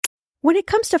When it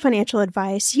comes to financial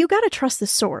advice, you gotta trust the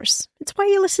source. It's why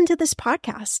you listen to this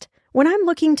podcast. When I'm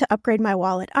looking to upgrade my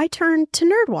wallet, I turn to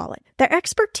NerdWallet. Their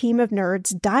expert team of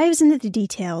nerds dives into the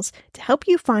details to help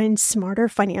you find smarter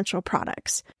financial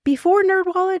products. Before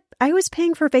NerdWallet, I was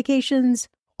paying for vacations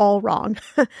all wrong.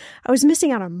 I was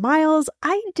missing out on miles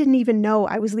I didn't even know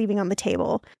I was leaving on the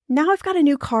table. Now I've got a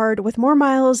new card with more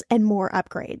miles and more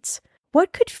upgrades.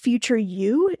 What could future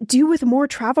you do with more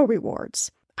travel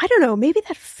rewards? I don't know, maybe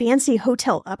that fancy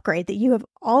hotel upgrade that you have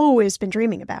always been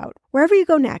dreaming about. Wherever you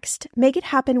go next, make it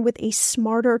happen with a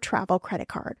smarter travel credit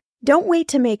card. Don't wait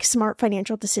to make smart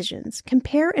financial decisions.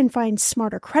 Compare and find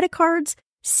smarter credit cards,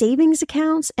 savings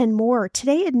accounts, and more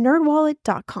today at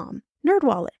nerdwallet.com.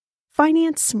 NerdWallet.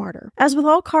 Finance smarter. As with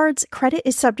all cards, credit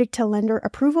is subject to lender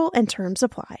approval and terms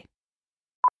apply.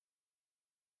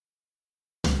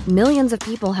 Millions of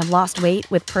people have lost weight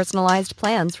with personalized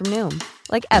plans from Noom.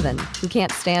 Like Evan, who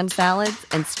can't stand salads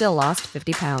and still lost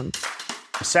 50 pounds.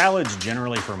 Salads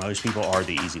generally for most people are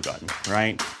the easy button,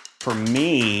 right? For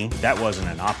me, that wasn't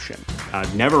an option.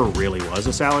 I never really was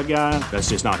a salad guy. That's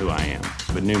just not who I am.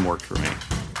 But Noom worked for me.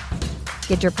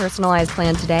 Get your personalized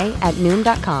plan today at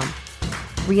Noom.com.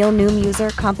 Real Noom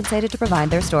user compensated to provide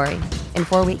their story. In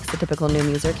 4 weeks, the typical Noom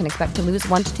user can expect to lose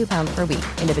 1 to 2 pounds per week.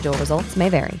 Individual results may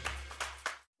vary.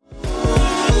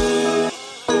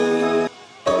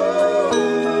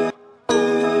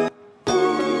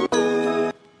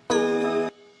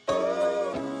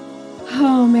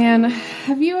 Oh man,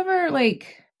 have you ever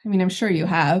I'm sure you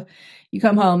have. You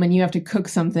come home and you have to cook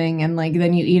something and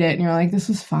then you eat it and you're like, this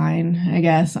was fine. I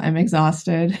guess I'm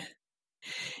exhausted.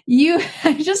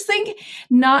 I just think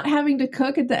not having to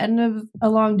cook at the end of a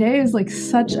long day is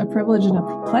such a privilege and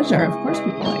a pleasure. Of course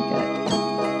people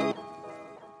like it.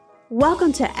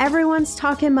 Welcome to Everyone's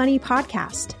Talkin' Money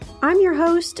podcast. I'm your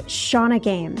host, Shauna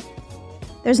Game.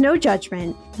 There's no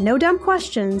judgment, no dumb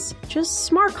questions, just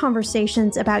smart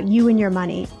conversations about you and your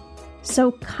money.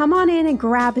 So come on in and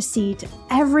grab a seat.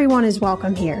 Everyone is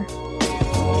welcome here.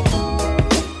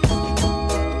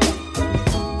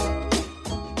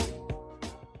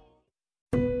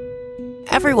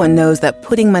 Everyone knows that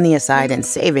putting money aside in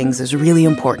savings is really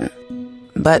important.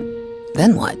 But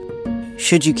then what?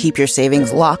 Should you keep your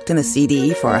savings locked in a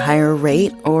CD for a higher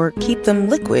rate or keep them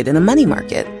liquid in a money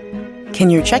market? Can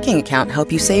your checking account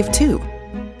help you save too?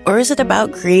 Or is it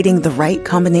about creating the right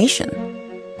combination?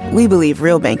 We believe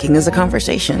real banking is a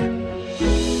conversation.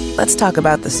 Let's talk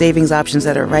about the savings options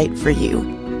that are right for you.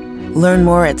 Learn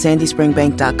more at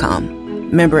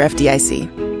sandyspringbank.com. Member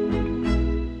FDIC.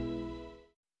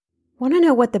 Want to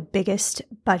know what the biggest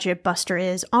budget buster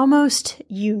is almost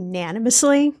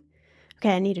unanimously?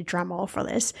 Okay, I need a drum roll for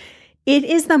this. It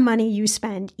is the money you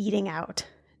spend eating out.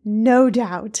 No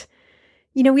doubt.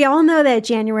 You know, we all know that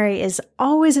January is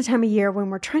always a time of year when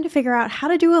we're trying to figure out how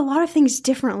to do a lot of things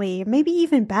differently, maybe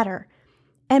even better.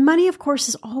 And money, of course,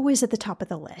 is always at the top of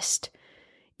the list.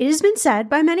 It has been said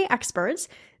by many experts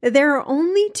that there are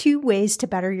only 2 ways to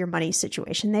better your money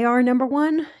situation. They are, number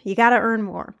 1, you got to earn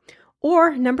more.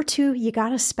 Or number 2, you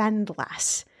got to spend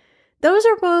less. Those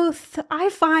are both, I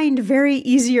find, very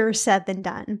easier said than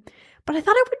done. But I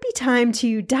thought it would be time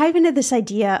to dive into this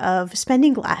idea of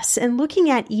spending less and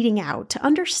looking at eating out to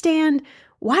understand,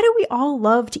 why do we all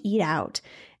love to eat out?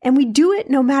 And we do it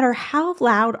no matter how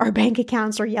loud our bank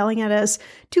accounts are yelling at us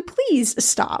to please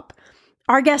stop.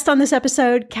 Our guest on this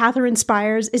episode, Katherine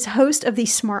Spiers, is host of the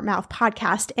Smart Mouth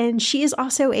podcast, and she is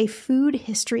also a food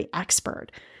history expert.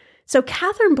 So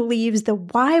Katherine believes the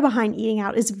why behind eating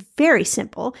out is very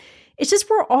simple. It's just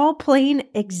we're all plain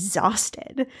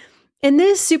exhausted. In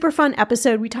this super fun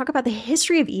episode, we talk about the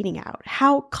history of eating out,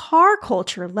 how car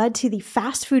culture led to the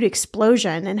fast food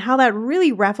explosion, and how that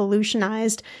really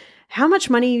revolutionized how much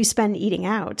money you spend eating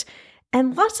out,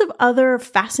 and lots of other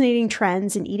fascinating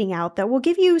trends in eating out that will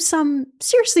give you some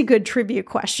seriously good trivia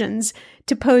questions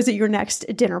to pose at your next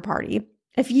dinner party.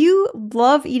 If you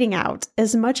love eating out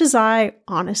as much as I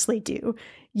honestly do,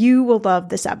 you will love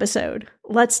this episode.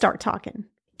 Let's start talking.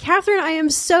 Katherine, I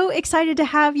am so excited to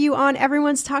have you on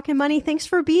Everyone's Talkin' Money. Thanks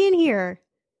for being here.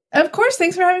 Of course.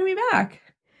 Thanks for having me back.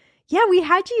 Yeah, we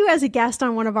had you as a guest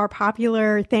on one of our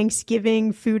popular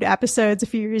Thanksgiving food episodes a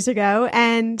few years ago,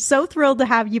 and so thrilled to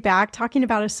have you back talking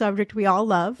about a subject we all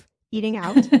love, eating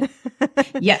out.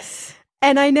 Yes.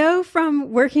 And I know from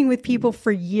working with people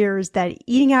for years that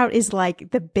eating out is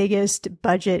like the biggest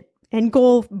budget and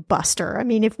goal buster. I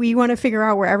mean, if we want to figure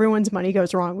out where everyone's money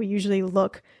goes wrong, we usually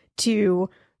look to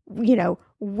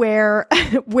where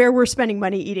where we're spending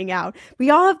money eating out. We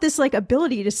all have this like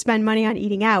ability to spend money on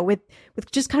eating out with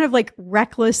just kind of like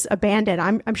reckless abandon.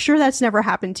 I'm sure that's never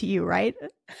happened to you, right?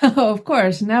 Oh, of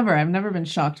course, never. I've never been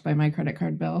shocked by my credit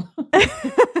card bill.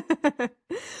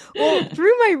 Well,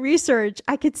 through my research,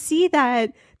 I could see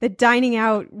that the dining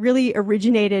out really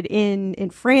originated in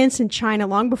France and China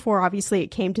long before, obviously,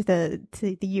 it came to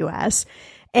the US.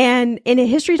 And in a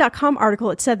History.com article,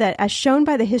 it said that as shown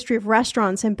by the history of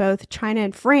restaurants in both China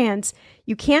and France,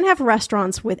 you can't have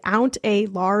restaurants without a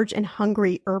large and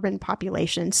hungry urban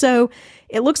population. So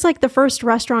it looks like the first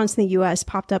restaurants in the US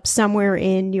popped up somewhere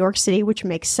in New York City, which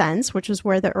makes sense, which is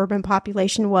where the urban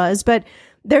population was. But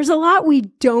there's a lot we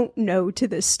don't know to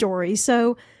this story.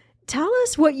 So tell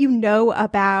us what you know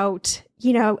about,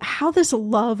 how this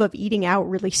love of eating out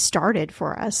really started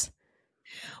for us.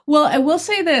 Well, I will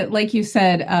say that, like you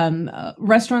said,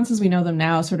 restaurants as we know them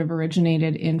now sort of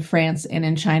originated in France and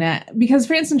in China, because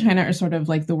France and China are sort of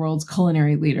like the world's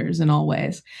culinary leaders in all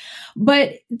ways.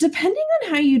 But depending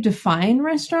on how you define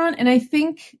restaurant, and I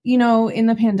think, in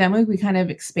the pandemic, we kind of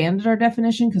expanded our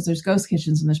definition because there's ghost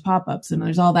kitchens and there's pop-ups and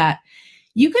there's all that.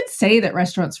 You could say that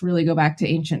restaurants really go back to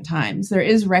ancient times. There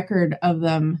is record of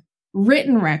them,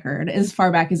 written record, as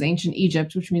far back as ancient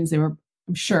Egypt, which means they were,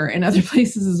 I'm sure, in other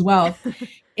places as well.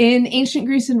 In ancient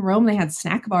Greece and Rome, they had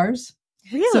snack bars.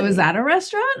 Really? So is that a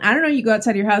restaurant? I don't know. You go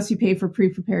outside your house, you pay for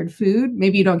pre-prepared food.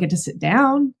 Maybe you don't get to sit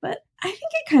down, but I think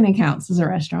it kind of counts as a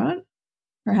restaurant,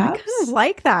 perhaps. I kind of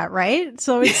like that, right?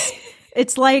 So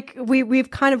it's like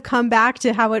we've kind of come back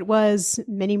to how it was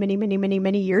many, many, many, many,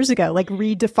 many years ago, like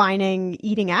redefining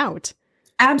eating out.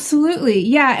 Absolutely.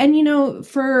 Yeah. And,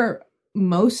 for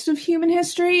most of human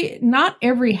history, not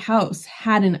every house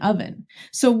had an oven.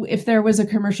 So if there was a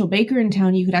commercial baker in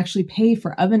town, you could actually pay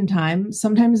for oven time.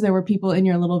 Sometimes there were people in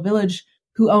your little village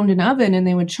who owned an oven and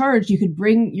they would charge. You could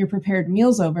bring your prepared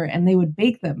meals over and they would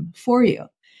bake them for you.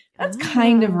 That's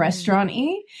kind of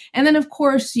restaurant-y. And then, of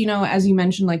course, as you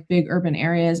mentioned, like big urban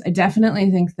areas, I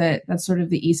definitely think that that's sort of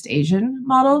the East Asian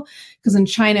model. Because in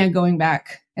China, going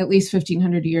back at least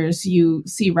 1,500 years, you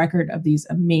see record of these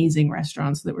amazing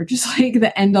restaurants that were just like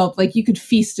the end all, like you could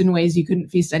feast in ways you couldn't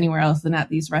feast anywhere else than at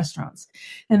these restaurants.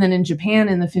 And then in Japan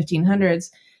in the 1500s,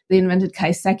 they invented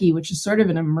kaiseki, which is sort of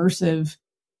an immersive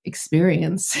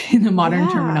experience in the modern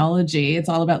terminology. It's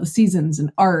all about the seasons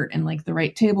and art and like the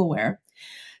right tableware.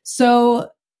 So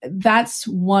that's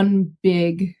one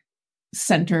big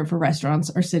center for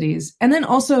restaurants or cities. And then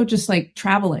also just like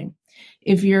traveling.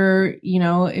 If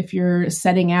you're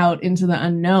setting out into the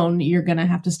unknown, you're going to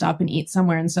have to stop and eat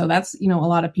somewhere. And so that's, a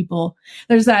lot of people,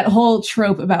 there's that whole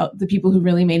trope about the people who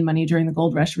really made money during the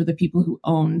gold rush were the people who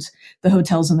owned the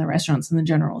hotels and the restaurants and the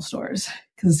general stores.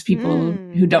 Because people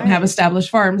who don't have established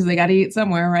farms, they got to eat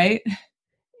somewhere, right?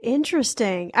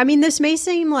 Interesting. I mean, this may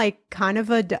seem like kind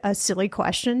of a silly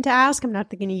question to ask. I'm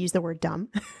not going to use the word dumb,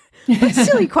 but a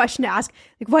silly question to ask.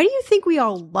 Like, why do you think we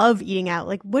all love eating out?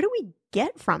 Like, what do we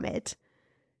get from it?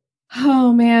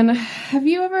 Oh, man. Have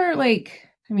you ever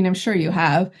I'm sure you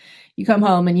have. You come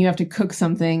home and you have to cook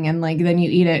something and then you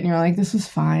eat it and you're like, this was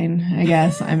fine. I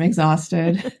guess I'm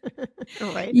exhausted.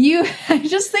 Right. I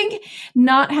just think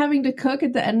not having to cook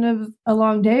at the end of a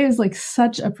long day is like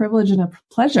such a privilege and a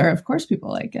pleasure. Of course people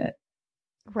like it.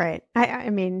 Right. I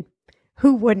mean,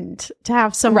 who wouldn't, to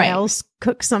have someone else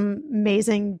cook some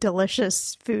amazing,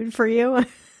 delicious food for you?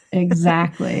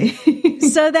 Exactly.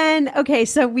 So then, okay,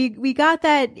 so we got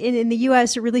that in the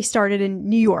US. It really started in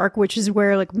New York, which is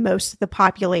where like most of the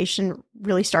population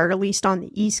really started, at least on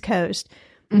the East Coast.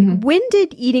 Mm-hmm. When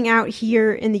did eating out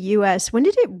here in the US, when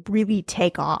did it really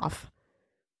take off?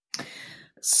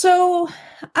 So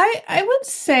I would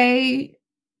say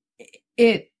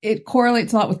it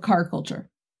correlates a lot with car culture.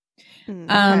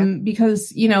 Okay.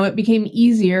 Because, it became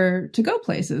easier to go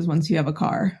places once you have a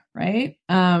car, right?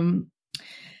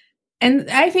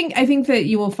 And I think that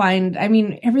you will find,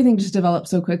 everything just developed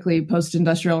so quickly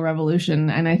post-industrial revolution.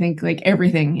 And I think like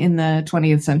everything in the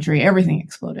 20th century, everything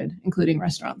exploded, including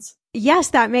restaurants. Yes,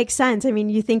 that makes sense. I mean,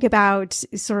 you think about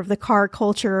sort of the car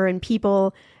culture and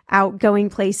people out going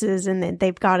places and then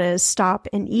they've got to stop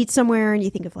and eat somewhere. And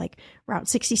you think of like Route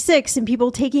 66 and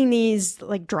people taking these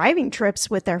like driving trips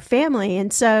with their family.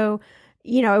 And so,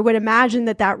 I would imagine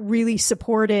that really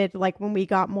supported, like when we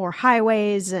got more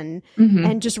highways and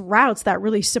just routes, that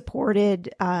really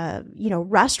supported,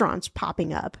 restaurants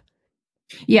popping up.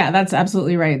 Yeah, that's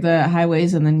absolutely right. The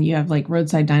highways, and then you have like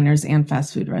roadside diners and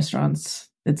fast food restaurants.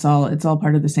 It's all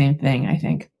part of the same thing, I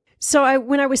think. So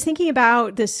when I was thinking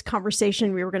about this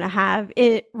conversation we were going to have,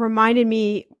 it reminded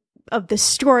me of the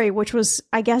story, which was,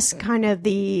 I guess, kind of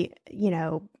the,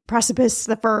 precipice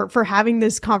for having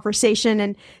this conversation.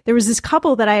 And there was this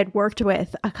couple that I had worked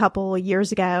with a couple of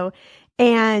years ago,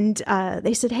 and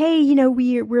they said, hey,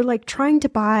 we're like trying to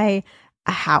buy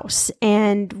a house,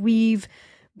 and we've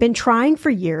been trying for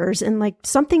years, and like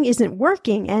something isn't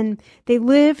working. And they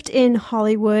lived in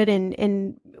Hollywood and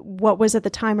in what was at the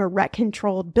time a rent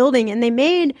controlled building, and they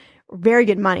made very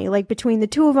good money. Like between the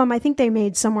two of them, I think they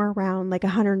made somewhere around like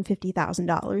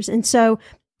 $150,000. And so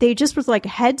they just was like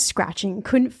head scratching,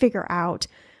 couldn't figure out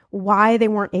why they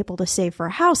weren't able to save for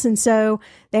a house. And so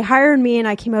they hired me, and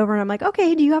I came over and I'm like,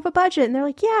 okay, do you have a budget? And they're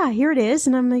like, yeah, here it is.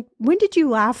 And I'm like, when did you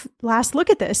last look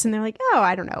at this? And they're like, oh,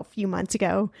 I don't know, a few months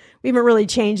ago. We haven't really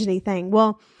changed anything.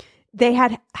 Well, they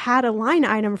had a line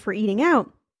item for eating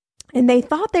out, and they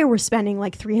thought they were spending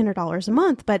like $300 a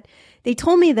month, but they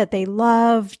told me that they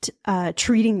loved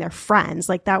treating their friends.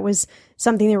 Like that was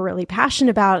something they were really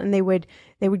passionate about. And they would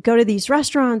go to these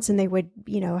restaurants, and they would,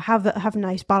 have a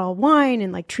nice bottle of wine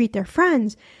and like treat their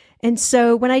friends. And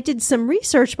so when I did some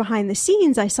research behind the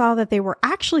scenes, I saw that they were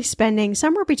actually spending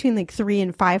somewhere between like $3,000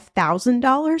 and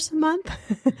 $5,000 a month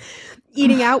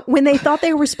eating out, when they thought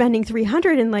they were spending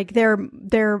 300. And like their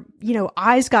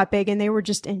eyes got big, and they were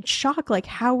just in shock. Like,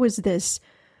 how was this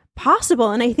possible?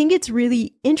 And I think it's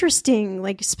really interesting,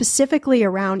 like specifically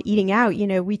around eating out.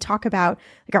 We talk about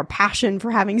like our passion for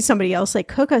having somebody else like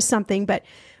cook us something, but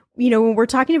when we're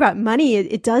talking about money,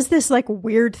 it does this like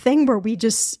weird thing where we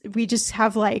just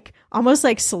have like almost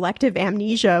like selective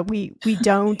amnesia. We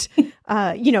don't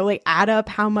like add up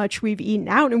how much we've eaten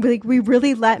out, and we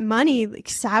really let money like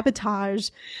sabotage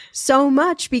so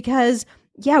much because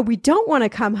we don't want to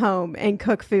come home and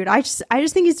cook food. I just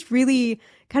think it's really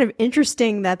kind of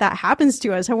interesting that happens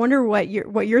to us. I wonder what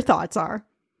your thoughts are.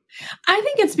 I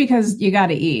think it's because you got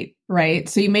to eat, right?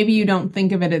 So maybe you don't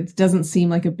think of it. It doesn't seem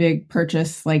like a big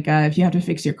purchase. Like if you have to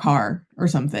fix your car or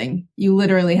something, you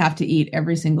literally have to eat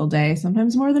every single day,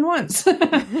 sometimes more than once.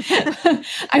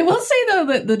 I will say though,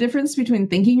 that the difference between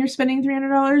thinking you're spending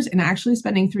 $300 and actually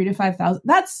spending $3,000 to $5,000,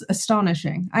 that's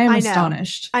astonishing. I am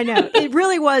astonished. I know. It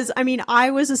really was. I mean,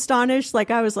 I was astonished. Like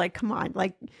I was like, come on,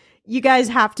 like you guys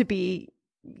have to be,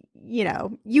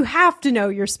 you have to know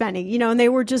you're spending, and they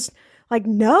were just like,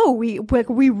 no, we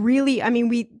really, I mean,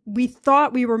 we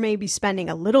thought we were maybe spending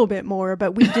a little bit more,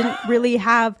 but we didn't really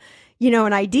have,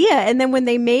 an idea. And then when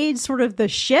they made sort of the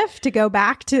shift to go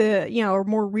back to, a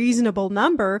more reasonable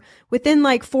number, within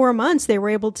like 4 months, they were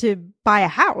able to buy a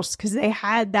house because they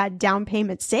had that down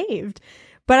payment saved.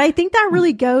 But I think that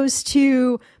really goes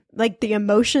to like the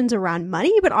emotions around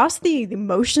money, but also the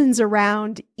emotions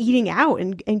around eating out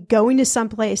and going to some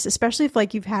place, especially if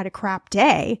like you've had a crap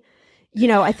day.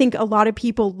 I think a lot of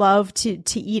people love to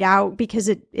eat out because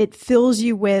it fills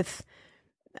you with,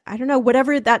 I don't know,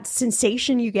 whatever that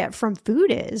sensation you get from food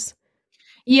is.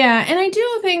 Yeah. And I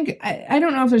do think, I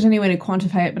don't know if there's any way to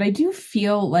quantify it, but I do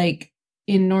feel like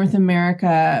in North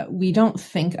America, we don't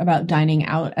think about dining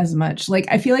out as much. Like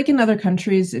I feel like in other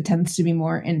countries, it tends to be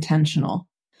more intentional.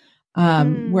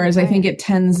 Whereas right. I think it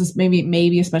tends,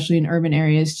 maybe especially in urban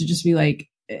areas, to just be like,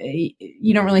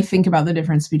 you don't really think about the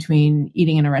difference between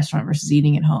eating in a restaurant versus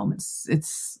eating at home.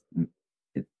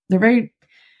 They're very,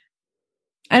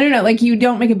 I don't know, like you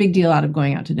don't make a big deal out of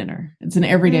going out to dinner. It's an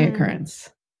everyday occurrence.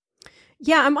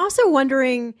 Yeah. I'm also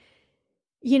wondering,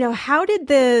 how did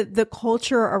the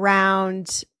culture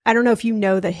around, I don't know if you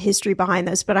know the history behind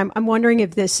this, but I'm wondering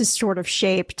if this has sort of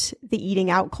shaped the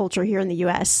eating out culture here in the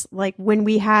US. Like when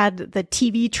we had the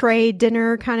TV tray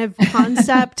dinner kind of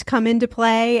concept come into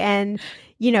play, and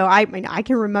I mean, I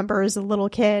can remember as a little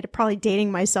kid, probably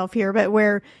dating myself here, but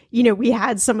where, we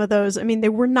had some of those. I mean, they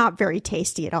were not very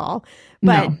tasty at all,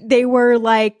 but they were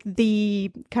like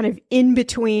the kind of in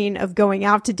between of going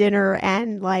out to dinner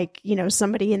and like,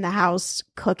 somebody in the house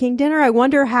cooking dinner. I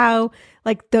wonder how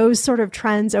like those sort of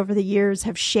trends over the years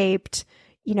have shaped,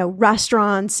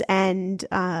 restaurants and,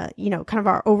 kind of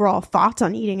our overall thoughts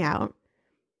on eating out.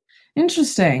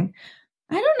 Interesting.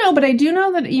 I don't know, but I do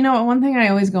know that, one thing I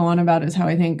always go on about is how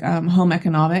I think home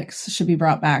economics should be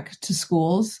brought back to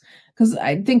schools, because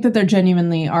I think that there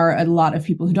genuinely are a lot of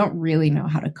people who don't really know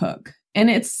how to cook. And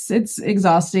it's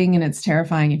exhausting and it's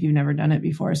terrifying if you've never done it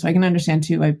before. So I can understand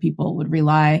too why people would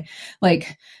rely,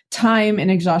 like time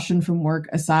and exhaustion from work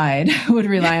aside, would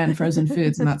rely on frozen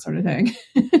foods and that sort of thing.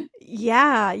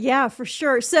 Yeah, for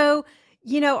sure. So,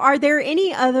 are there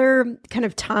any other kind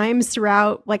of times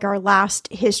throughout like our last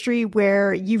history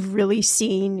where you've really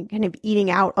seen kind of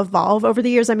eating out evolve over the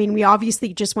years? I mean, we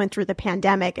obviously just went through the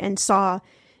pandemic and saw,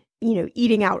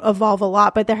 eating out evolve a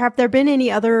lot, but have there been any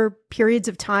other periods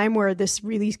of time where this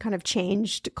really kind of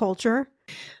changed culture?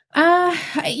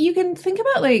 You can think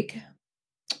about like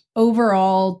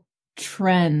overall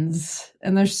trends,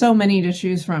 and there's so many to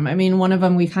choose from. I mean, one of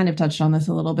them, we kind of touched on this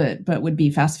a little bit, but would be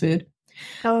fast food.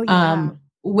 Oh, yeah.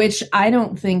 Which I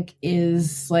don't think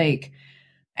is like,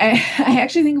 I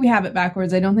actually think we have it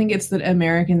backwards. I don't think it's that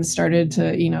Americans started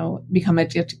to, become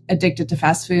addicted to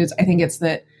fast foods. I think it's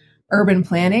that urban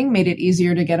planning made it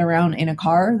easier to get around in a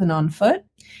car than on foot.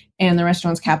 And the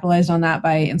restaurants capitalized on that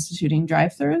by instituting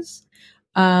drive-thrus.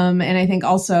 And I think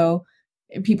also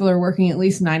people are working at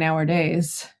least 9-hour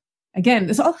days. Again,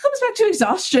 this all comes back to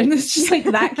exhaustion. It's just like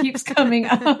that keeps coming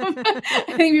up. I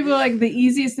think people are like, the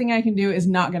easiest thing I can do is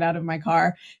not get out of my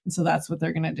car. And so that's what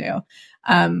they're going to do.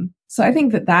 So I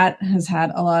think that has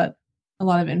had a lot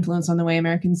of influence on the way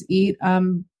Americans eat.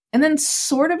 And then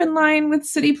sort of in line with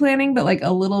city planning, but like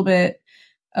a little bit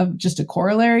of just a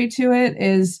corollary to it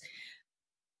is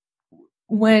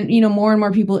when, more and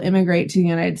more people immigrate to the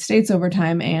United States over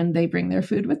time and they bring their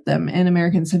food with them, and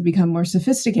Americans have become more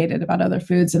sophisticated about other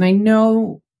foods. And I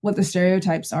know what the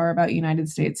stereotypes are about United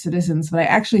States citizens, but I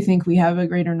actually think we have a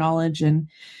greater knowledge and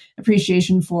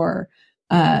appreciation for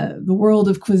the world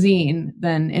of cuisine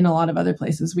than in a lot of other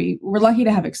places. We're lucky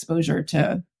to have exposure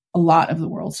to a lot of the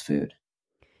world's food.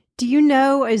 Do you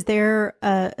know, is there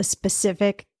a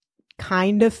specific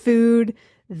kind of food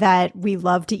that we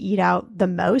love to eat out the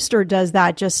most, or does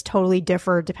that just totally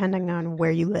differ depending on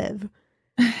where you live?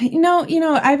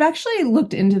 I've actually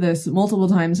looked into this multiple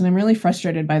times, and I'm really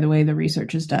frustrated by the way the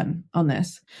research is done on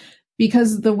this,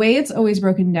 because the way it's always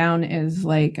broken down is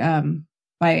like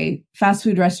by fast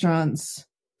food restaurants,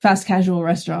 fast casual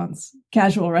restaurants,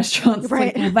 casual restaurants.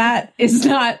 Right. Like, well, that is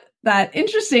not that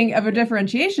interesting of a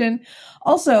differentiation.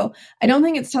 Also, I don't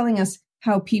think it's telling us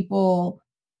how people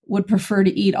would prefer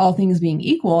to eat, all things being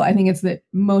equal. I think it's that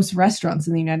most restaurants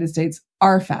in the United States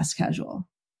are fast casual.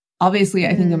 Obviously,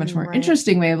 I think a much more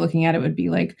interesting way of looking at it would be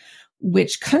like,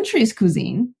 which country's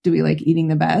cuisine do we like eating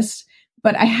the best?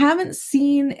 But I haven't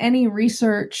seen any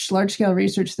research, large-scale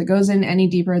research, that goes in any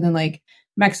deeper than like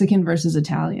Mexican versus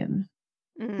Italian,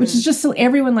 which is just so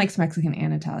everyone likes Mexican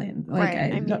and Italian. Like,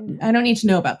 right. I don't need to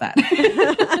know about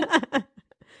that.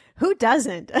 Who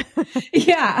doesn't?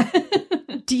 Yeah.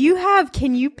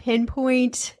 Can you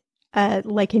pinpoint,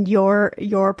 like in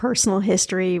your personal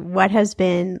history, what has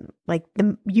been like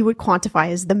you would quantify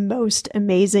as the most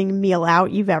amazing meal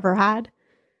out you've ever had?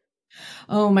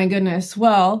 Oh my goodness.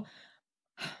 Well,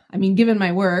 I mean, given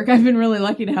my work, I've been really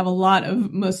lucky to have a lot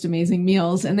of most amazing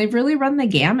meals, and they've really run the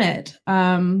gamut.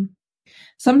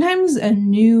 Sometimes a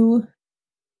new,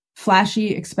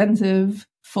 flashy, expensive,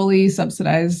 fully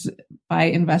subsidized by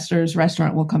investors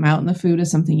restaurant will come out, and the food is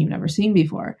something you've never seen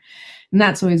before. And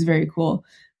that's always very cool.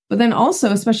 But then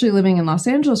also, especially living in Los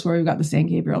Angeles, where we've got the San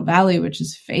Gabriel Valley, which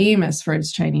is famous for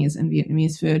its Chinese and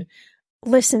Vietnamese food.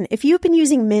 Listen, if you've been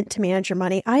using Mint to manage your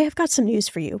money, I have got some news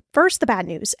for you. First, the bad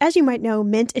news. As you might know,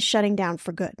 Mint is shutting down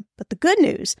for good. But the good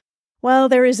news, well,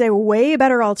 there is a way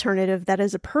better alternative that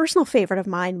is a personal favorite of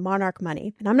mine, Monarch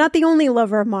Money. And I'm not the only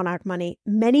lover of Monarch Money.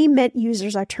 Many Mint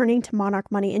users are turning to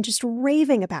Monarch Money and just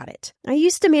raving about it. I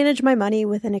used to manage my money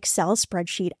with an Excel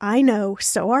spreadsheet. I know,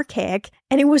 so archaic,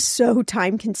 and it was so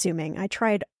time-consuming. I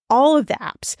tried all of the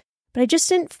apps, but I just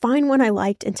didn't find one I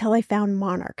liked until I found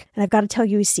Monarch. And I've got to tell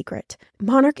you a secret.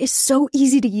 Monarch is so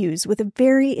easy to use with a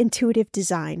very intuitive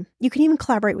design. You can even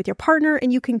collaborate with your partner,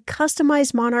 and you can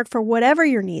customize Monarch for whatever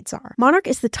your needs are. Monarch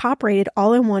is the top-rated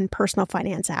all-in-one personal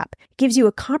finance app. It gives you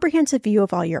a comprehensive view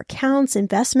of all your accounts,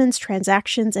 investments,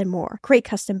 transactions, and more. Create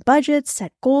custom budgets,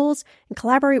 set goals, and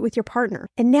collaborate with your partner.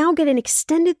 And now get an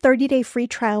extended 30-day free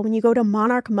trial when you go to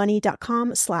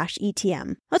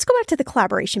monarchmoney.com/ETM. Let's go back to the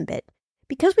collaboration bit.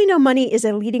 Because we know money is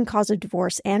a leading cause of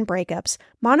divorce and breakups,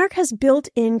 Monarch has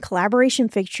built-in collaboration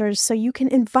features so you can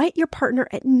invite your partner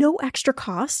at no extra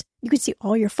cost. You can see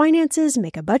all your finances,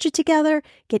 make a budget together,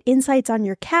 get insights on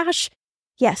your cash.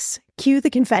 Yes, cue the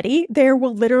confetti. There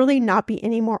will literally not be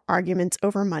any more arguments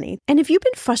over money. And if you've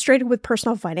been frustrated with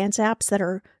personal finance apps that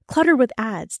are cluttered with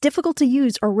ads, difficult to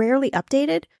use, or rarely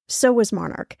updated, so was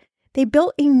Monarch. They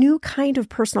built a new kind of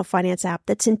personal finance app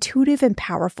that's intuitive and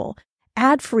powerful,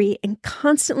 ad-free, and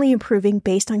constantly improving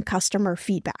based on customer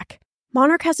feedback.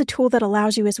 Monarch has a tool that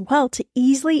allows you as well to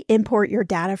easily import your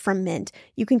data from Mint.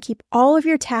 You can keep all of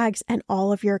your tags and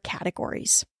all of your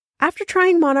categories. After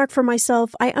trying Monarch for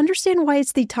myself, I understand why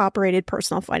it's the top-rated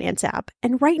personal finance app.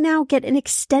 And right now, get an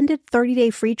extended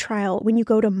 30-day free trial when you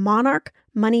go to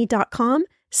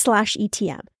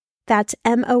monarchmoney.com/ETM. That's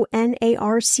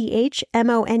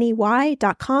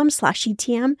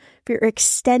monarchmoney.com/ETM for your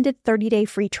extended 30-day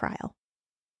free trial.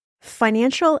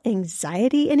 Financial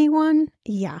anxiety, anyone?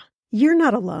 Yeah, you're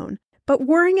not alone. But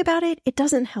worrying about it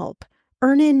doesn't help.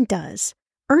 Earnin does.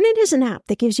 Earnin is an app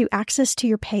that gives you access to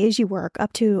your pay-as-you-work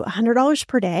up to $100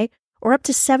 per day or up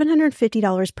to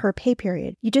 $750 per pay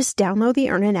period. You just download the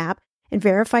Earnin app and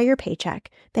verify your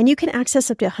paycheck. Then you can access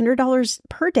up to $100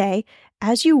 per day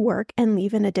as you work and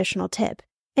leave an additional tip.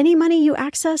 Any money you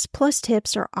access plus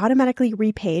tips are automatically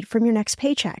repaid from your next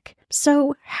paycheck.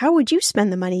 So how would you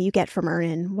spend the money you get from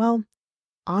Earnin? Well,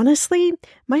 honestly,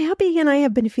 my hubby and I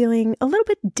have been feeling a little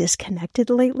bit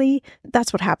disconnected lately.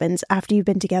 That's what happens after you've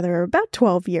been together about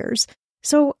 12 years.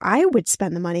 So I would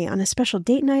spend the money on a special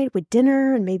date night with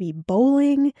dinner and maybe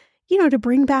bowling, to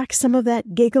bring back some of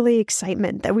that giggly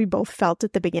excitement that we both felt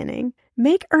at the beginning.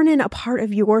 Make Earnin a part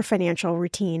of your financial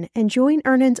routine and join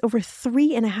Earnin's over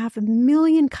 3.5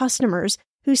 million customers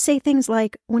who say things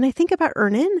like, when I think about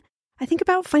Earnin, I think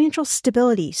about financial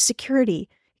stability, security.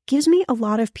 Gives me a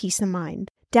lot of peace of mind.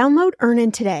 Download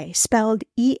Earnin today, spelled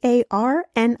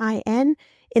EARNIN,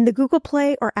 in the Google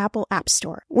Play or Apple App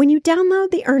Store. When you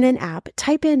download the Earnin app,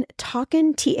 type in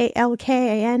Talkin',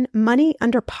 TALKAN, money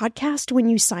under podcast when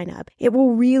you sign up. It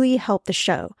will really help the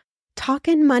show.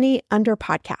 Talkin' money under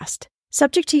podcast.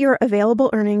 Subject to your available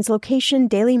earnings, location,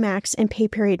 daily max, and pay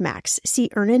period max.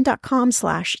 See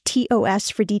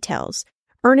earnin.com/TOS for details.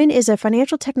 Earnin is a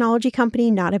financial technology company,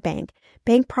 not a bank.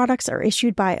 Bank products are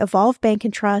issued by Evolve Bank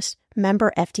and Trust,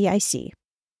 member FDIC.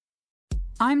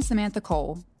 I'm Samantha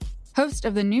Cole, host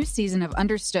of the new season of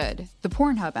Understood, the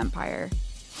Pornhub Empire.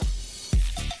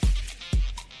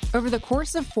 Over the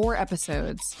course of 4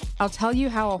 episodes, I'll tell you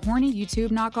how a horny YouTube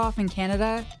knockoff in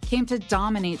Canada came to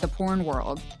dominate the porn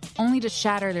world, only to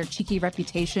shatter their cheeky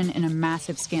reputation in a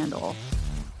massive scandal.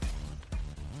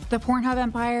 The Pornhub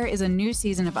Empire is a new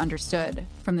season of Understood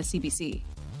from the CBC.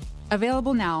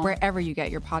 Available now wherever you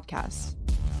get your podcasts.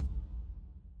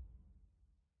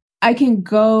 I can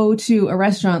go to a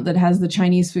restaurant that has the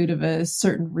Chinese food of a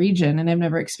certain region and I've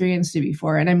never experienced it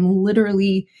before. And I'm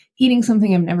literally eating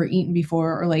something I've never eaten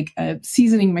before, or like a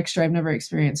seasoning mixture I've never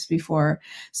experienced before.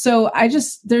 So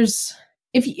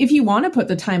if you want to put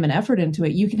the time and effort into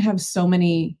it, you can have so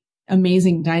many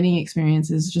amazing dining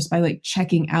experiences just by like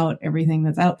checking out everything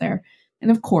that's out there.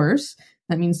 And of course,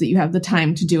 that means that you have the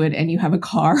time to do it and you have a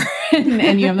car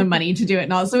and you have the money to do it.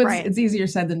 And also it's easier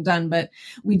said than done, but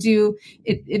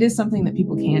it is something that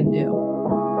people can do.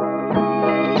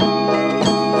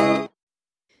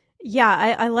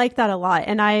 Yeah, I like that a lot.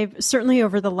 And I've certainly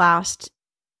over the last,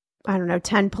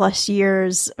 10 plus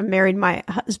years, married my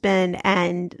husband,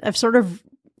 and I've sort of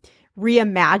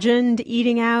reimagined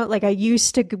eating out. Like I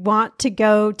used to want to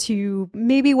go to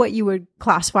maybe what you would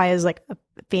classify as like a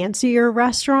fancier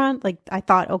restaurant. Like I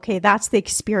thought, okay, that's the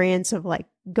experience of like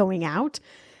going out.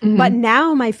 Mm-hmm. But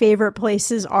now my favorite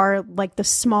places are like the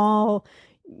small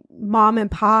mom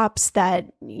and pops that,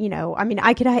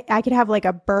 I could have like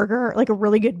a burger, like a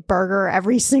really good burger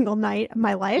every single night of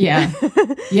my life. Yeah.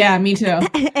 Yeah, me too.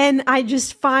 And I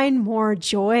just find more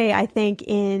joy, I think,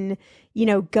 in,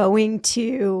 going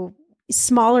to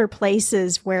smaller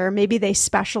places where maybe they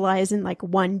specialize in like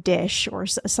one dish or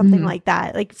something like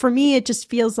that. Like for me, it just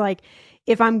feels like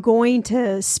if I'm going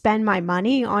to spend my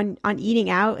money on eating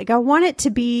out, like I want it to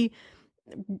be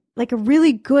like a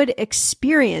really good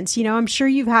experience. I'm sure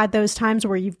you've had those times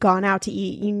where you've gone out to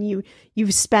eat and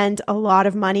you've spent a lot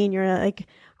of money and you're like,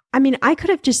 I could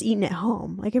have just eaten at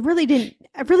home. Like I really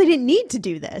didn't need to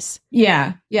do this.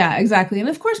 Yeah, exactly. And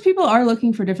of course, people are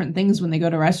looking for different things when they go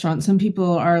to restaurants. Some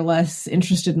people are less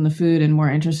interested in the food and more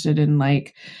interested in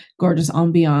like gorgeous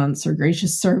ambiance or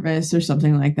gracious service or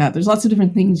something like that. There's lots of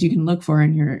different things you can look for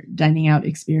in your dining out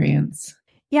experience.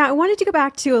 Yeah, I wanted to go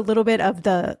back to a little bit of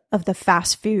the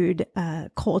fast food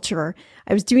culture.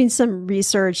 I was doing some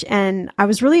research and I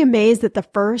was really amazed that the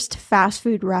first fast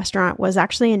food restaurant was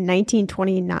actually in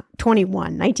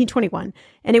 1921,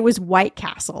 and it was White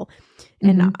Castle.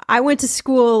 Mm-hmm. And I went to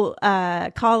school,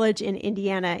 college in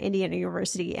Indiana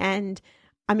University, and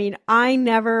I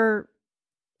never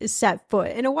set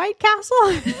foot in a White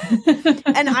Castle.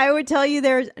 And I would tell you,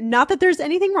 there's not that there's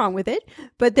anything wrong with it,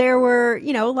 but there were,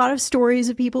 a lot of stories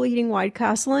of people eating White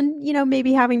Castle and,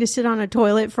 maybe having to sit on a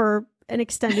toilet for an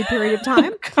extended period of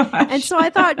time. And so I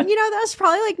thought, that's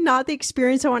probably like not the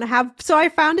experience I want to have. So I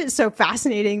found it so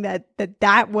fascinating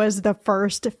that was the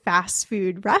first fast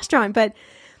food restaurant. But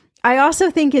I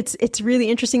also think it's really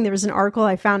interesting. There was an article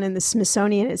I found in the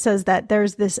Smithsonian. It says that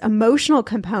there's this emotional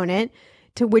component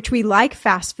to which we like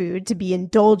fast food to be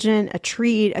indulgent, a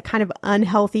treat, a kind of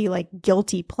unhealthy, like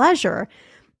guilty pleasure.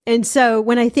 And so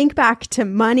when I think back to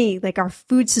money, like our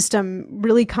food system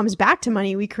really comes back to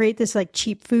money. We create this like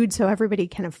cheap food so everybody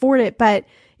can afford it, but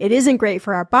it isn't great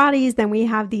for our bodies. Then we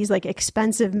have these like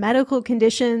expensive medical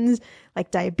conditions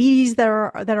like diabetes that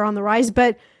are on the rise,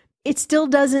 but it still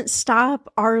doesn't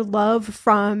stop our love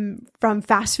from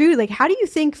fast food. Like, how do you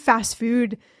think fast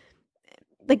food,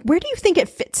 like, where do you think it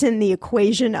fits in the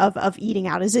equation of eating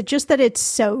out? Is it just that it's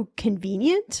so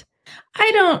convenient?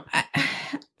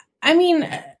 I mean,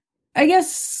 I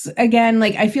guess, again,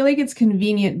 like, I feel like it's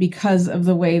convenient because of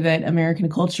the way that American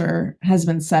culture has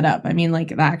been set up. I mean, like,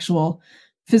 the actual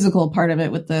physical part of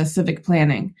it with the civic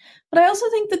planning. But I also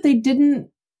think that they didn't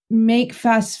make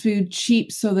fast food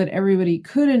cheap so that everybody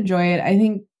could enjoy it. I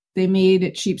think they made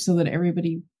it cheap so that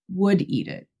everybody would eat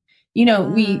it. You know,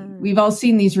 we've all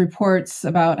seen these reports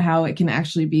about how it can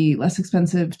actually be less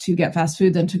expensive to get fast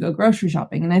food than to go grocery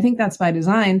shopping. And I think that's by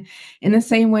design, in the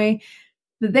same way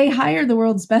that they hire the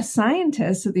world's best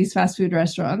scientists at these fast food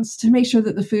restaurants to make sure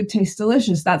that the food tastes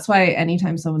delicious. That's why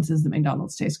anytime someone says that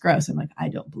McDonald's tastes gross, I'm like, I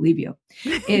don't believe you.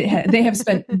 They have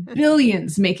spent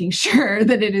billions making sure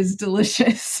that it is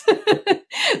delicious.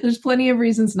 There's plenty of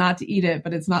reasons not to eat it,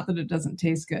 but it's not that it doesn't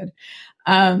taste good.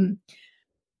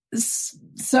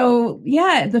 So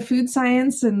yeah, the food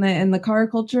science and the car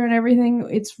culture and everything,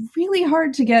 it's really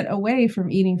hard to get away from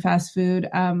eating fast food.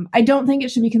 I don't think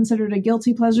it should be considered a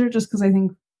guilty pleasure, just because I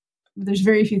think there's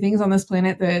very few things on this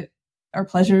planet that are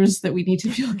pleasures that we need to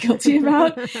feel guilty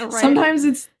about. Right. Sometimes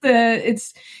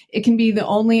it can be the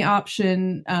only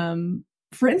option.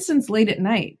 For instance, late at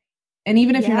night. And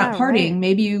even if you're not partying,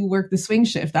 maybe you work the swing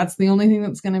shift. That's the only thing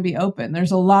that's going to be open.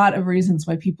 There's a lot of reasons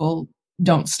why people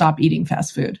don't stop eating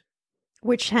fast food.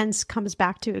 Which hence comes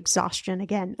back to exhaustion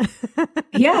again.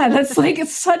 Yeah, that's like,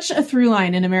 it's such a through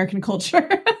line in American culture.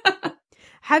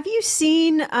 Have you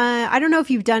seen, I don't know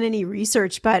if you've done any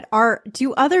research, but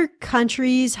do other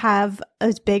countries have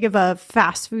as big of a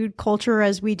fast food culture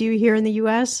as we do here in the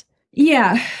US?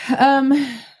 Yeah,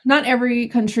 not every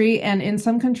country. And in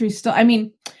some countries still, I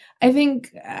mean, I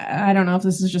think, I don't know if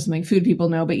this is just something food people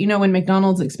know, but you know, when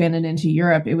McDonald's expanded into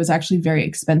Europe, it was actually very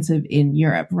expensive in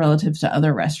Europe relative to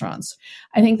other restaurants.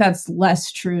 I think that's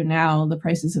less true now. The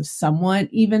prices have somewhat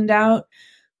evened out.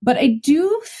 But I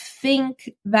do think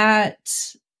that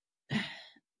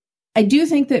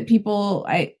people,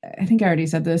 I think I already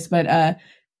said this, but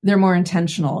they're more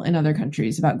intentional in other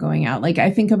countries about going out. Like,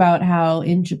 I think about how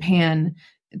in Japan,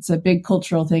 it's a big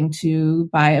cultural thing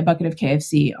to buy a bucket of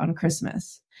KFC on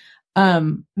Christmas.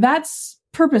 That's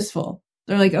purposeful.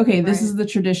 They're like, okay, this is the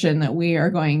tradition that we are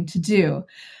going to do.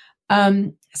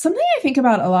 Something I think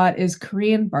about a lot is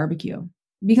Korean barbecue,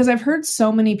 because I've heard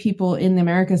so many people in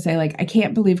America say, like, I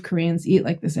can't believe Koreans eat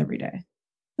like this every day,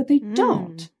 but they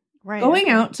don't. Right. Going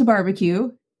out to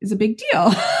barbecue is a big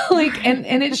deal. Like,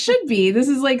 and it should be. This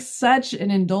is like such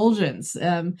an indulgence.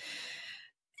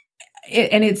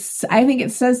 I think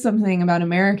it says something about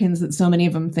Americans that so many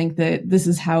of them think that this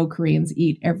is how Koreans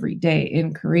eat every day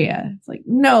in Korea. It's like,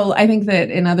 no, I think that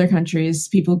in other countries,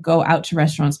 people go out to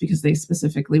restaurants because they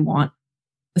specifically want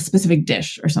a specific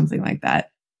dish or something like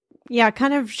that. Yeah, it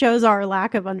kind of shows our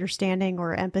lack of understanding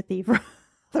or empathy for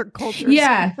other cultures.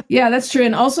 Yeah, that's true.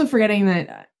 And also forgetting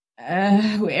that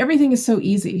everything is so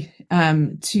easy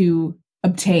to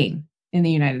obtain in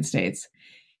the United States.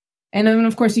 And then,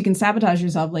 of course, you can sabotage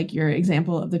yourself, like your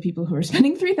example of the people who are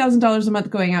spending $3,000 a month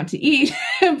going out to eat.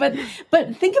 but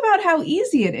think about how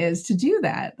easy it is to do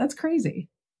that. That's crazy.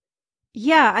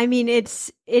 Yeah, I mean,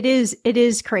 it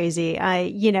is crazy.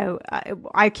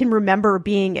 I can remember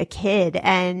being a kid,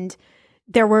 and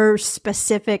there were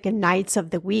specific nights of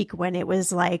the week when it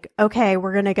was like, okay,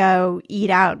 we're going to go eat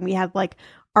out. And we had like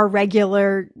our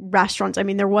regular restaurants. I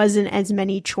mean, there wasn't as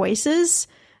many choices.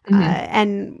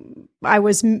 And I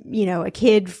was, a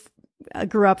kid,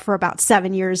 grew up for about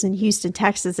 7 years in Houston,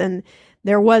 Texas, and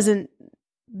there wasn't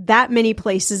that many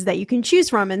places that you can choose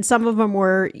from. And some of them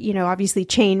were, obviously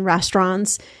chain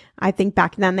restaurants. I think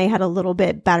back then they had a little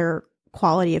bit better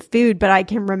quality of food, but I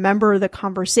can remember the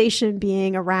conversation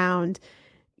being around,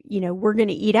 we're going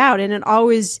to eat out. And it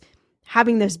always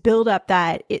having this buildup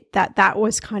that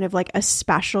was kind of like a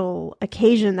special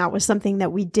occasion. That was something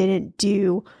that we didn't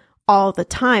do all the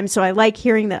time. So I like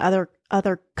hearing that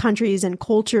other countries and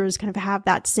cultures kind of have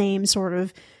that same sort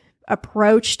of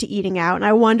approach to eating out. And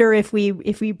I wonder if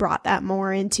we brought that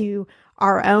more into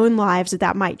our own lives,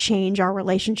 that might change our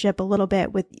relationship a little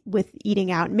bit with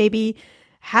eating out. Maybe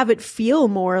have it feel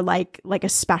more like a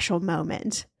special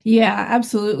moment. Yeah,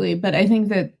 absolutely. But I think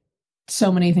that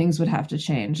so many things would have to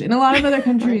change. In a lot of other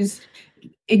countries,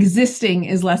 existing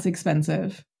is lless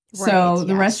expensive. So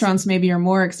the restaurants maybe are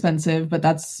more expensive, but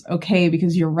that's okay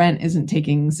because your rent isn't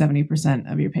taking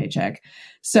 70% of your paycheck.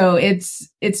 So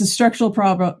it's a structural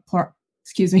problem.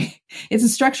 excuse me, it's a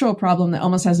structural problem that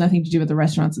almost has nothing to do with the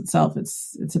restaurants itself.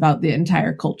 It's about the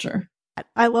entire culture.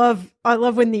 I love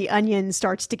when the onion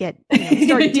starts to get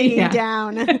start digging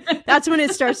down. That's when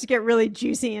it starts to get really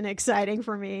juicy and exciting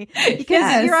for me.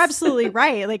 Because you're absolutely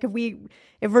right. Like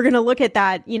if we're going to look at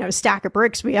that, stack of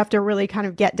bricks, we have to really kind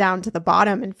of get down to the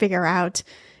bottom and figure out,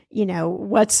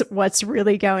 what's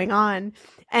really going on.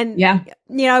 And,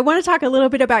 I want to talk a little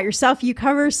bit about yourself. You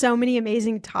cover so many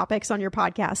amazing topics on your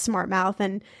podcast, Smart Mouth,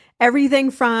 and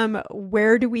everything from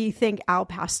where do we think al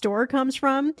pastor comes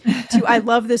from to, I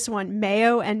love this one,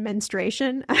 mayo and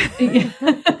menstruation.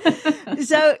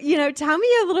 So, tell me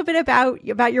a little bit about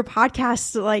your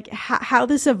podcast, like how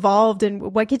this evolved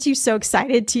and what gets you so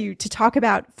excited to talk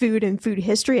about food and food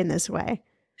history in this way.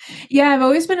 Yeah, I've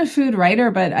always been a food writer,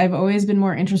 but I've always been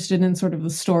more interested in sort of the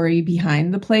story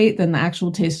behind the plate than the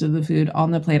actual taste of the food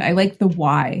on the plate. I like the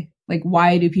why. Like,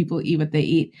 why do people eat what they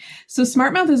eat? So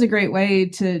Smart Mouth is a great way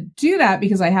to do that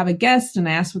because I have a guest and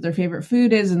I ask what their favorite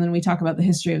food is. And then we talk about the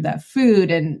history of that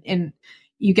food and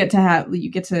you get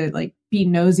to like be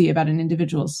nosy about an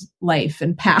individual's life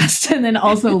and past, and then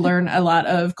also learn a lot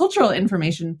of cultural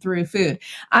information through food.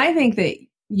 I think that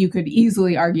you could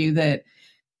easily argue that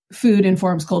food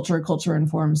informs culture, culture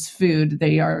informs food.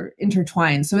 They are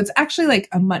intertwined. So it's actually like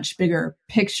a much bigger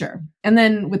picture. And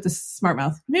then with the Smart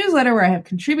Mouth newsletter, where I have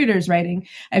contributors writing,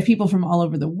 I have people from all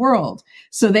over the world.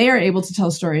 So they are able to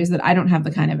tell stories that I don't have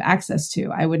the kind of access to.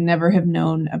 I would never have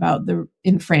known about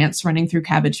in France running through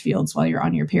cabbage fields while you're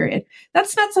on your period.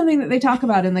 That's not something that they talk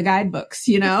about in the guidebooks,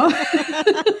 They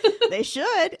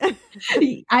should.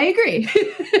 I agree.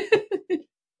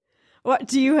 What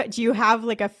do you have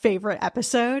like a favorite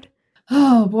episode?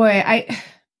 Oh boy,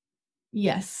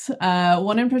 yes.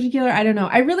 One in particular, I don't know.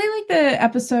 I really like the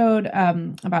episode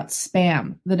about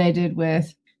spam that I did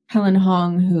with Helen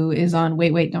Hong, who is on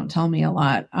Wait, Wait, Don't Tell Me a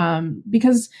lot.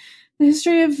 Because the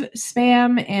history of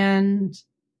spam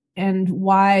and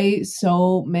why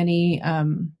so many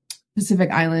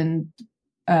Pacific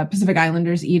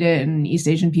Islanders eat it and East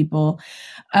Asian people.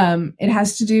 It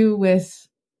has to do with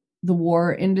the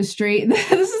war industry.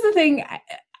 This is the thing.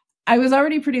 I was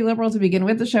already pretty liberal to begin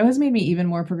with. The show has made me even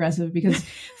more progressive because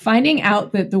finding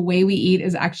out that the way we eat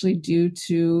is actually due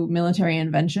to military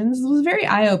inventions was very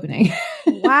eye-opening.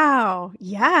 Wow.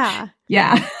 Yeah.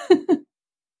 Yeah.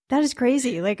 That is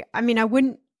crazy. Like, I mean, I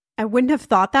wouldn't have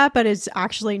thought that, but it's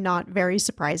actually not very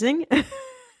surprising.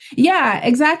 Yeah,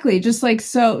 exactly. Just like,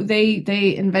 so they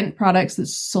invent products that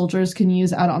soldiers can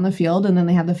use out on the field, and then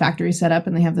they have the factory set up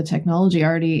and they have the technology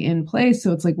already in place.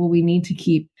 So it's like, well, we need to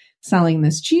keep selling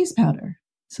this cheese powder.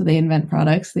 So they invent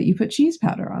products that you put cheese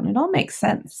powder on. It all makes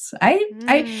sense. I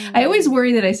always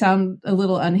worry that I sound a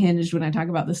little unhinged when I talk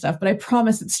about this stuff, but I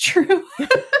promise it's true.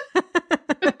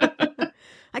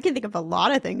 I can think of a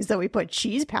lot of things that we put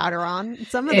cheese powder on.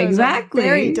 Some of those are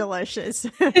very delicious.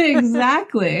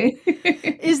 Exactly.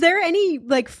 Is there any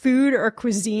like food or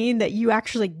cuisine that you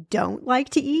actually don't like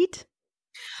to eat?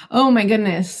 Oh my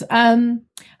goodness. I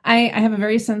have a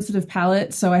very sensitive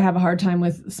palate, so I have a hard time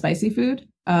with spicy food.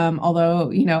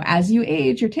 Although, as you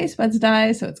age, your taste buds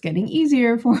die, so it's getting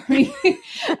easier for me.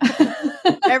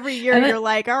 Every year you're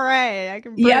like, all right, I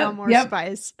can bring on more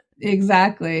spice.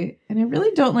 Exactly. And I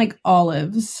really don't like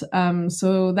olives.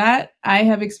 So that I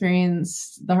have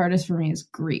experienced the hardest for me is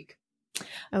Greek.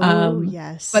 Oh,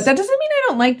 yes. But that doesn't mean I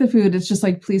don't like the food. It's just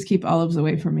like, please keep olives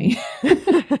away from me.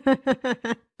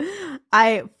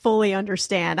 I fully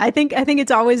understand. I think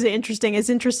it's always interesting.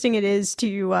 As interesting it is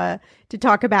to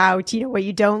talk about, what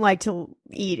you don't like to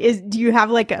eat. Do you have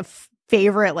like a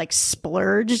favorite like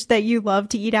splurge that you love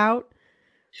to eat out?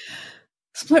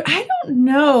 I don't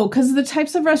know, because the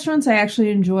types of restaurants I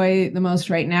actually enjoy the most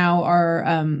right now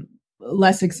are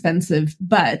less expensive.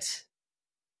 But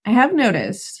I have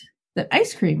noticed that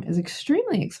ice cream is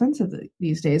extremely expensive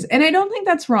these days. And I don't think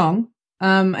that's wrong.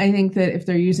 I think that if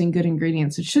they're using good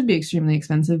ingredients, it should be extremely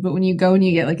expensive. But when you go and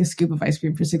you get like a scoop of ice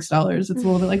cream for $6, it's a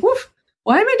little bit like, woof,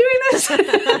 why am I doing this?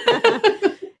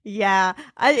 Yeah.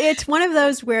 It's one of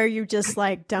those where you just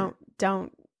like, don't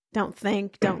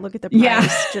think, don't look at the price. Yeah.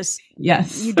 Just,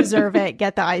 yes, you deserve it.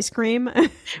 Get the ice cream.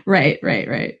 Right.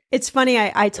 It's funny.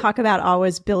 I talk about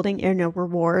always building in a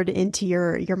reward into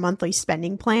your monthly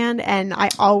spending plan. And I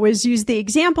always use the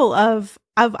example of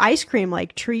ice cream,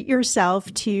 like treat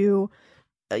yourself to,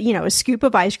 a scoop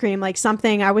of ice cream, like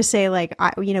something I would say, like,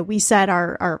 we set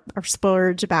our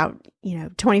splurge about,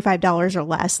 $25 or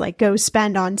less, like go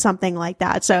spend on something like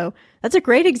that. So that's a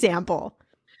great example.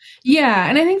 Yeah.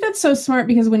 And I think that's so smart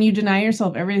because when you deny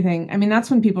yourself everything, I mean,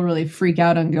 that's when people really freak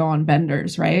out and go on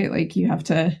benders, right? Like you have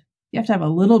to have a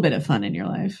little bit of fun in your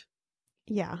life.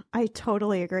 Yeah, I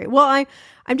totally agree. Well,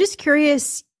 I'm just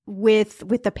curious with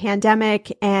the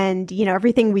pandemic and,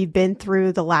 everything we've been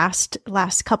through the last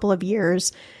couple of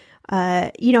years,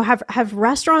 have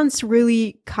restaurants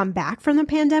really come back from the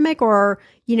pandemic, or,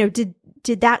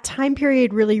 did that time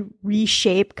period really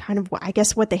reshape kind of, I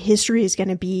guess, what the history is going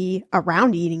to be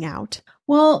around eating out?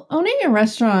 Well, owning a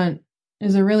restaurant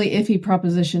is a really iffy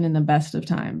proposition in the best of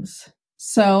times.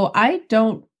 So I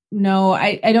don't know.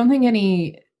 I don't think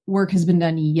any work has been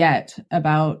done yet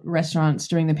about restaurants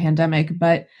during the pandemic,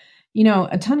 but,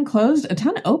 a ton closed, a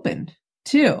ton opened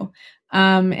too.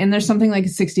 And there's something like a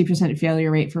 60% failure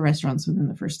rate for restaurants within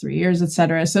the first 3 years, et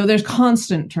cetera. So there's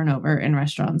constant turnover in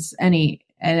restaurants at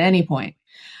any point.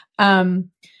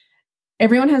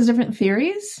 Everyone has different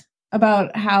theories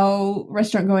about how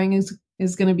restaurant going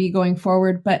is going to be going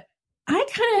forward. But I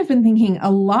kind of have been thinking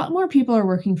a lot more people are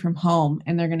working from home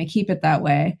and they're going to keep it that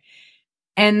way.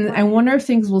 And I wonder if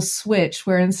things will switch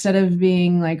where instead of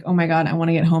being like, oh my God, I want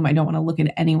to get home, I don't want to look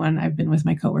at anyone, I've been with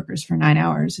my coworkers for 9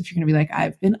 hours. If you're going to be like,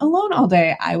 I've been alone all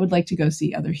day, I would like to go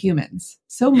see other humans.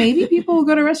 So maybe people will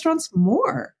go to restaurants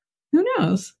more. Who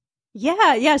knows?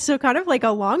 Yeah. So kind of like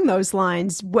along those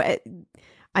lines,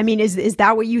 is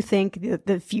that what you think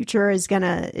the future is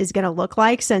gonna look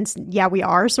like? Since we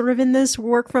are sort of in this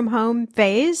work from home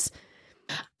phase.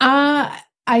 I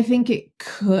think it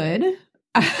could.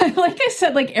 Like I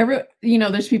said,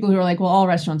 there's people who are like, well, all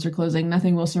restaurants are closing,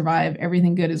 nothing will survive,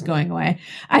 everything good is going away.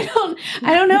 I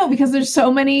don't know, because there's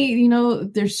so many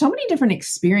different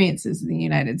experiences in the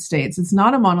United States. It's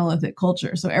not a monolithic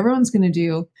culture, so everyone's going to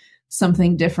do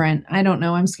something different. I don't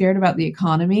know. I'm scared about the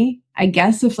economy. I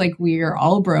guess if we're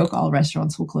all broke, all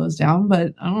restaurants will close down,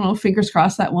 but I don't know, fingers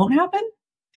crossed that won't happen.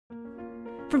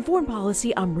 From Foreign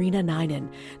Policy, I'm Rena Ninan,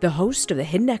 the host of The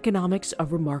Hidden Economics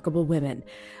of Remarkable Women.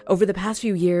 Over the past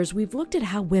few years, we've looked at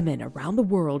how women around the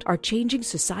world are changing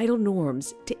societal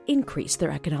norms to increase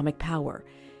their economic power.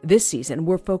 This season,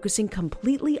 we're focusing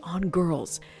completely on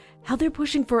girls, how they're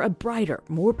pushing for a brighter,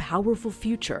 more powerful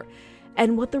future,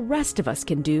 and what the rest of us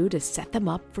can do to set them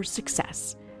up for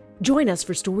success. Join us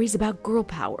for stories about girl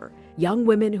power, young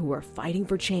women who are fighting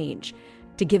for change,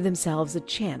 to give themselves a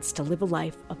chance to live a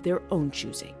life of their own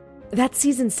choosing. That's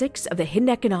Season 6 of The Hidden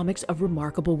Economics of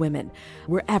Remarkable Women,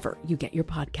 wherever you get your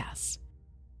podcasts.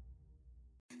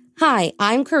 Hi,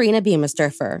 I'm Karina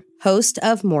Beamisturfer, host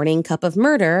of Morning Cup of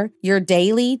Murder, your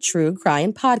daily true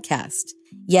crime podcast.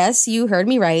 Yes, you heard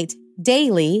me right,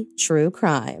 daily true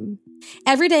crime.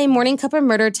 Every day, Morning Cup of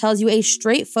Murder tells you a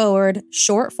straightforward,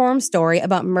 short-form story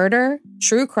about murder,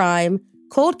 true crime,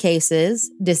 cold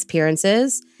cases,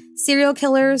 disappearances, serial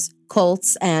killers,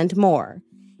 cults, and more.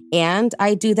 And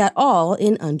I do that all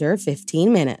in under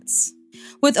 15 minutes.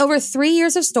 With over 3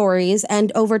 years of stories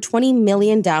and over 20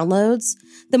 million downloads,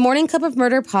 the Morning Cup of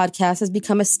Murder podcast has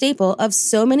become a staple of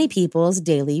so many people's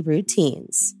daily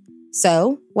routines.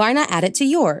 So, why not add it to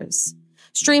yours?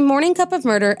 Stream Morning Cup of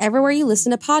Murder everywhere you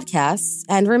listen to podcasts,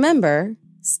 and remember,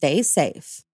 stay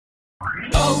safe.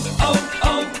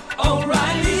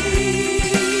 O'Reilly!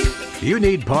 You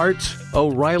need parts?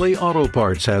 O'Reilly Auto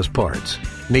Parts has parts.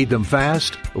 Need them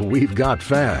fast? We've got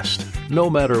fast. No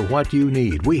matter what you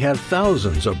need, we have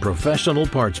thousands of professional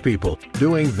parts people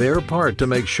doing their part to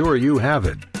make sure you have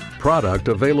it. Product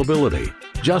availability.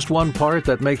 Just one part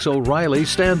that makes O'Reilly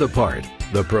stand apart.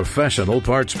 The professional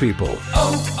parts people.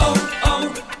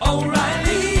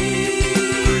 O'Reilly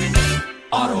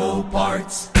Auto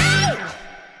Parts.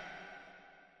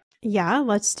 Yeah,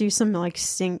 let's do some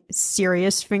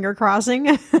serious finger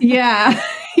crossing. Yeah.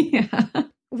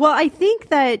 Well, I think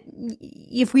that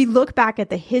if we look back at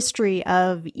the history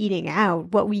of eating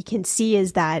out, what we can see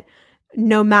is that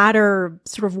no matter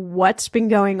sort of what's been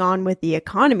going on with the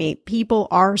economy, people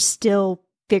are still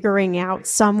figuring out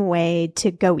some way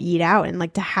to go eat out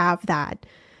and to have that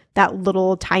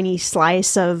little tiny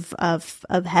slice of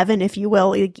heaven, if you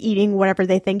will, eating whatever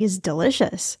they think is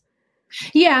delicious.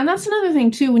 Yeah. And that's another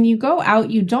thing too. When you go out,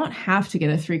 you don't have to get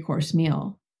a 3-course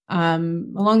meal.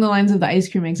 Along the lines of the ice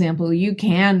cream example, you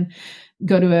can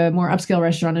go to a more upscale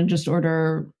restaurant and just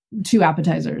order 2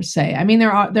 appetizers, say. I mean,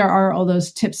 there are all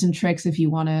those tips and tricks if you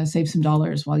want to save some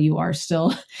dollars while you are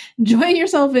still enjoying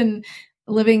yourself and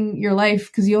living your life,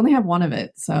 because you only have one of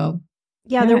it. So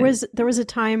yeah, there was a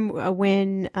time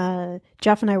when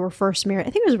Jeff and I were first married. I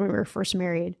think it was when we were first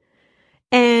married,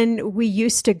 and we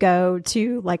used to go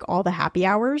to all the happy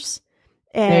hours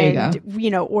and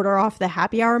order off the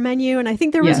happy hour menu. And I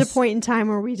think there was a point in time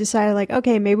where we decided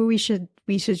okay, maybe we should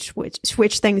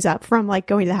switch things up from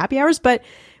going to the happy hours. But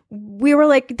we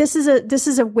were this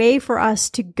is a way for us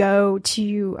to go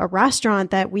to a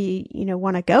restaurant that we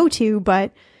want to go to,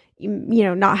 but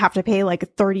not have to pay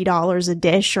like $30 a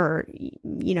dish, or,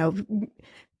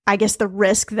 I guess the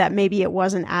risk that maybe it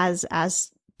wasn't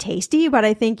as tasty. But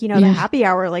I think, the happy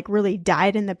hour like really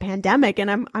died in the pandemic.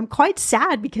 And I'm quite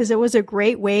sad, because it was a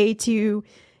great way to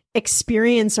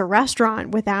experience a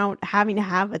restaurant without having to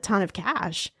have a ton of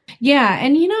cash. Yeah.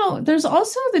 And, there's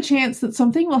also the chance that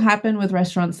something will happen with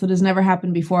restaurants that has never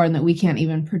happened before and that we can't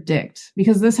even predict,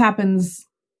 because this happens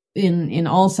in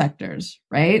all sectors,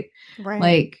 right? Right.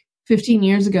 Like 15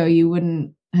 years ago, you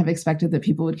wouldn't have expected that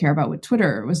people would care about what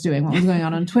Twitter was doing, what was going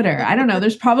on Twitter. I don't know.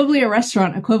 There's probably a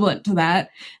restaurant equivalent to that.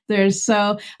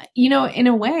 In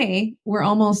a way, we're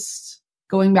almost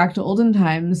going back to olden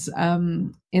times.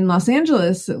 In Los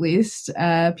Angeles, at least,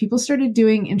 people started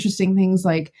doing interesting things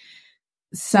like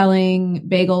selling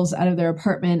bagels out of their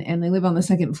apartment, and they live on the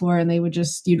second floor, and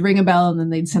you'd ring a bell and then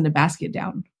they'd send a basket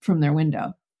down from their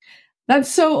window.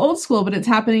 That's so old school, but it's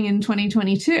happening in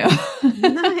 2022.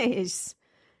 Nice.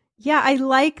 Yeah, I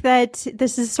like that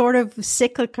this is sort of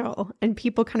cyclical and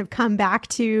people kind of come back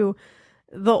to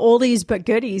the oldies but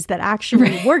goodies that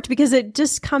actually worked, because it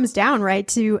just comes down, right,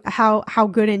 to how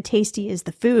good and tasty is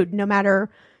the food, no matter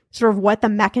sort of what the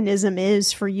mechanism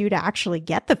is for you to actually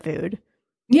get the food.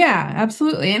 Yeah,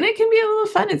 absolutely. And it can be a little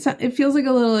fun. It feels like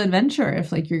a little adventure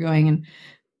if like you're going and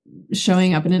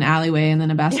showing up in an alleyway and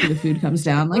then a basket of food comes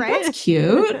down. Like, right? That's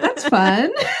cute. That's fun.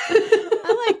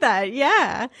 I like that.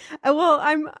 Yeah. Well,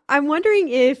 I'm wondering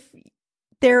if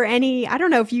there are any, I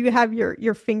don't know if you have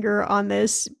your finger on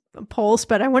this pulse,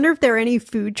 but I wonder if there are any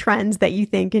food trends that you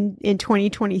think in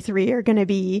 2023 are going to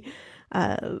be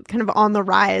kind of on the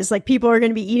rise. Like people are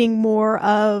going to be eating more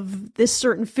of this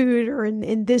certain food or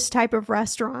in this type of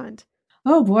restaurant.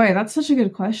 Oh boy, that's such a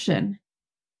good question.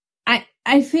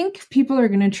 I think people are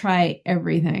going to try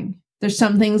everything. There's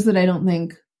some things that I don't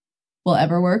think will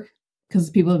ever work because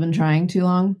people have been trying too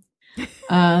long.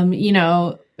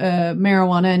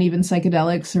 Marijuana and even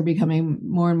psychedelics are becoming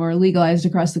more and more legalized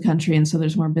across the country. And so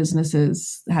there's more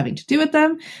businesses having to do with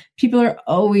them. People are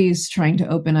always trying to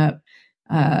open up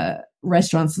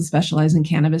restaurants that specialize in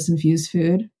cannabis infused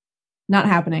food. Not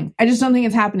happening. I just don't think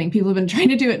it's happening. People have been trying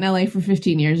to do it in LA for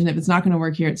 15 years. And if it's not going to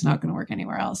work here, it's not going to work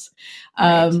anywhere else.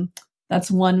 Right. That's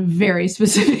one very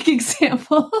specific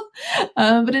example.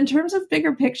 But in terms of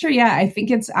bigger picture, yeah, I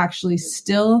think it's actually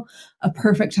still a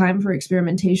perfect time for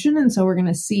experimentation. And so we're going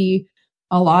to see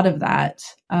a lot of that.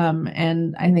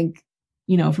 And I think,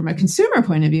 from a consumer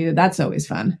point of view, that's always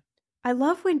fun. I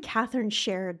love when Katherine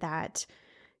shared that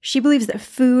she believes that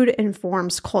food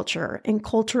informs culture and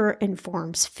culture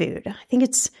informs food. I think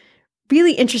it's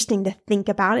really interesting to think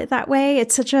about it that way.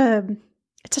 It's such a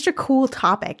cool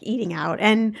topic, eating out.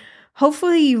 And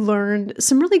hopefully you learned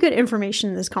some really good information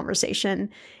in this conversation.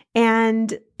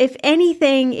 And if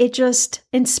anything, it just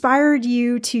inspired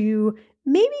you to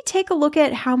maybe take a look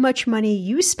at how much money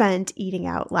you spent eating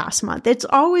out last month. It's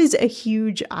always a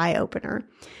huge eye-opener.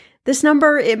 This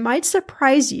number, it might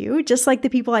surprise you, just like the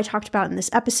people I talked about in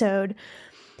this episode.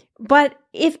 But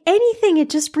if anything, it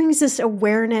just brings this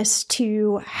awareness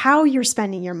to how you're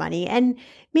spending your money. And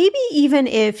maybe even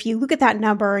if you look at that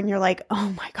number and you're like,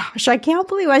 oh my gosh, I can't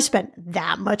believe I spent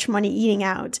that much money eating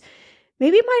out.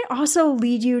 Maybe it might also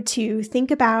lead you to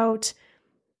think about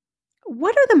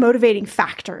what are the motivating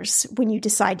factors when you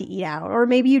decide to eat out? Or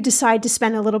maybe you decide to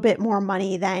spend a little bit more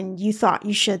money than you thought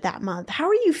you should that month. How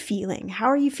are you feeling? How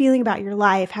are you feeling about your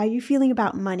life? How are you feeling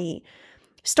about money?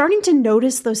 Starting to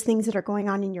notice those things that are going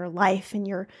on in your life and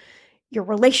your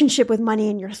relationship with money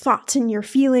and your thoughts and your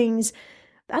feelings.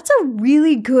 That's a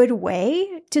really good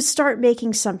way to start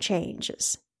making some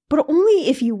changes, but only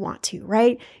if you want to,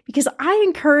 right? Because I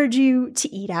encourage you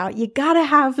to eat out. You got to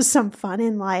have some fun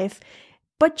in life,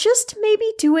 but just maybe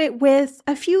do it with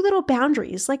a few little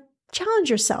boundaries, like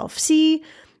challenge yourself, see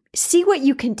what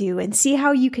you can do and see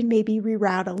how you can maybe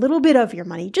reroute a little bit of your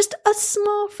money, just a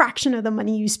small fraction of the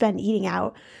money you spend eating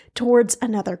out towards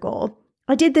another goal.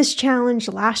 I did this challenge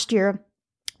last year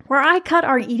where I cut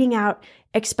our eating out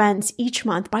expense each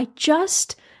month by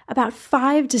just about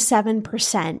 5 to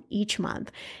 7% each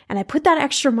month. And I put that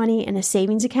extra money in a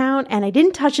savings account and I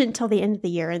didn't touch it until the end of the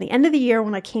year. And the end of the year,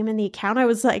 when I came in the account, I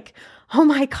was like, oh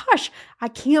my gosh, I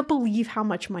can't believe how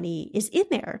much money is in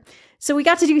there. So we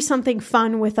got to do something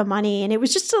fun with the money and it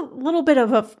was just a little bit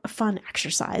of a fun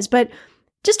exercise. But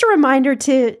just a reminder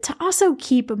to also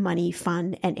keep money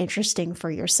fun and interesting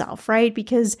for yourself, right?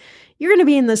 Because you're going to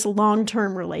be in this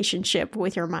long-term relationship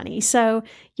with your money. So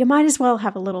you might as well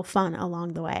have a little fun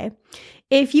along the way.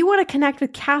 If you want to connect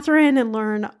with Katherine and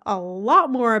learn a lot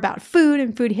more about food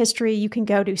and food history, you can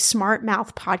go to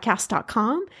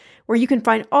smartmouthpodcast.com, where you can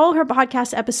find all her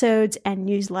podcast episodes and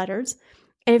newsletters.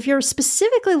 And if you're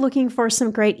specifically looking for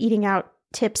some great eating out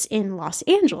tips in Los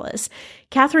Angeles,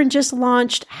 Katherine just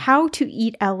launched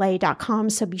howtoeatla.com,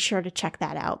 so be sure to check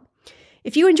that out.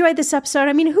 If you enjoyed this episode,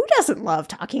 I mean, who doesn't love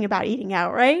talking about eating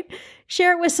out, right?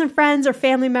 Share it with some friends or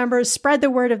family members, spread the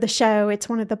word of the show. It's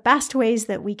one of the best ways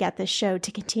that we get this show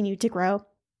to continue to grow.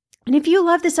 And if you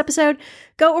love this episode,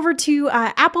 go over to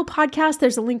Apple Podcasts.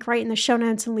 There's a link right in the show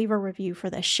notes and leave a review for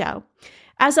this show.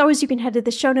 As always, you can head to the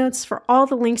show notes for all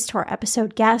the links to our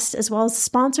episode guests, as well as the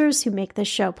sponsors who make this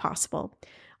show possible.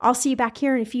 I'll see you back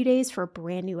here in a few days for a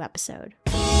brand new episode.